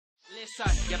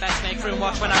You best make room,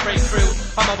 watch when I break through.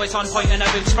 I'm always on point in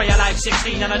a boot, spray alive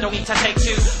 16 and I don't need to take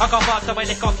two. I got bars the way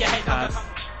lick off your head.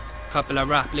 Couple of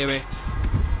rap lyrics.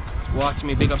 Watch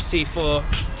me, big up C4,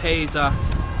 Taser,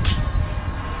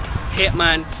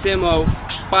 Hitman, Simo,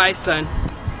 Bison.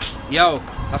 Yo,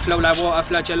 I flow like water,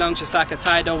 flood your lungs just like a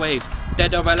tidal wave.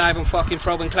 Dead or alive, I'm fucking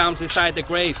throwing clowns inside the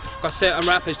grave. Got certain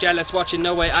rappers jealous watching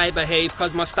the way I behave,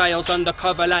 cause my style's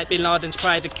undercover like Bin Laden's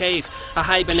private cave. I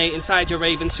hibernate inside your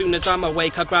rave, and soon as I'm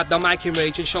awake I grab the mic in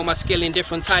rage and show my skill in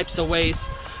different types of ways.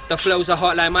 The flows are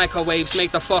hot like microwaves,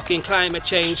 make the fucking climate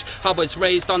change. I was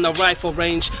raised on the rifle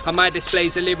range, and my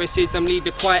displays of lyricism leave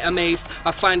you quite amazed.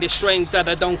 I find it strange that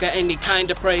I don't get any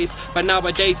kind of praise, but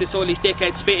nowadays it's all these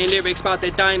dickheads spitting lyrics about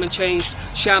their diamond chains,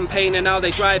 champagne and how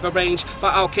they drive a range.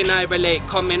 But how can I relate,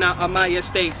 coming out of my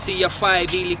estate, see a 5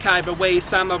 Ely Kyber ways,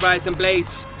 samurais and blades.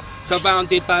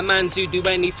 Surrounded by mans who do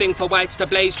anything for whites to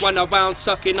blaze, run around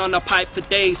sucking on a pipe for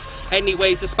days.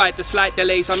 Anyways, despite the slight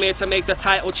delays, I'm here to make the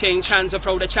title change. Hands and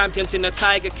throw the champions in the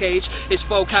tiger cage. It's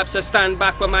vocab, so stand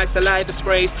back when my saliva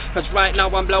sprays, cause right now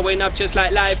I'm blowing up just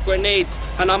like live grenades.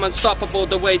 And I'm unstoppable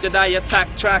the way that I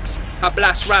attack tracks. I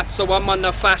blast rap, so I'm on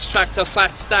the fast track to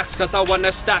fat stacks, cause I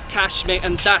wanna stack cash, mate,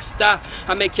 and that's that.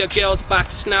 I make your girls back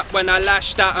snap when I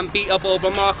lash that. Unbeatable,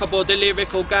 remarkable, the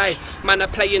lyrical guy. Man,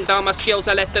 I'm playing down my skills,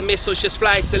 I let the missiles just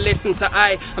fly, so listen to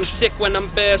I. I'm sick when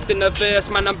I'm bursting the verse,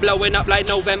 man, I'm blowing up like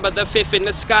November the 5th in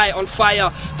the sky, on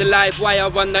fire. The live wire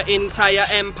run the entire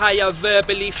empire,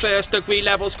 verbally first degree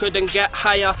levels couldn't get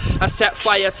higher. I set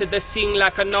fire to the scene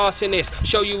like an arsonist,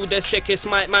 show you the sickest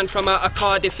mic man from out of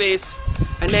Cardiff is.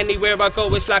 And anywhere I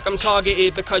go it's like I'm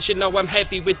targeted, because you know I'm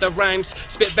heavy with the rhymes.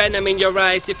 Spit venom in your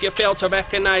eyes if you fail to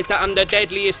recognize that I'm the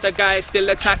deadliest of guys, still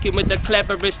attacking with the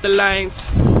cleverest of lines.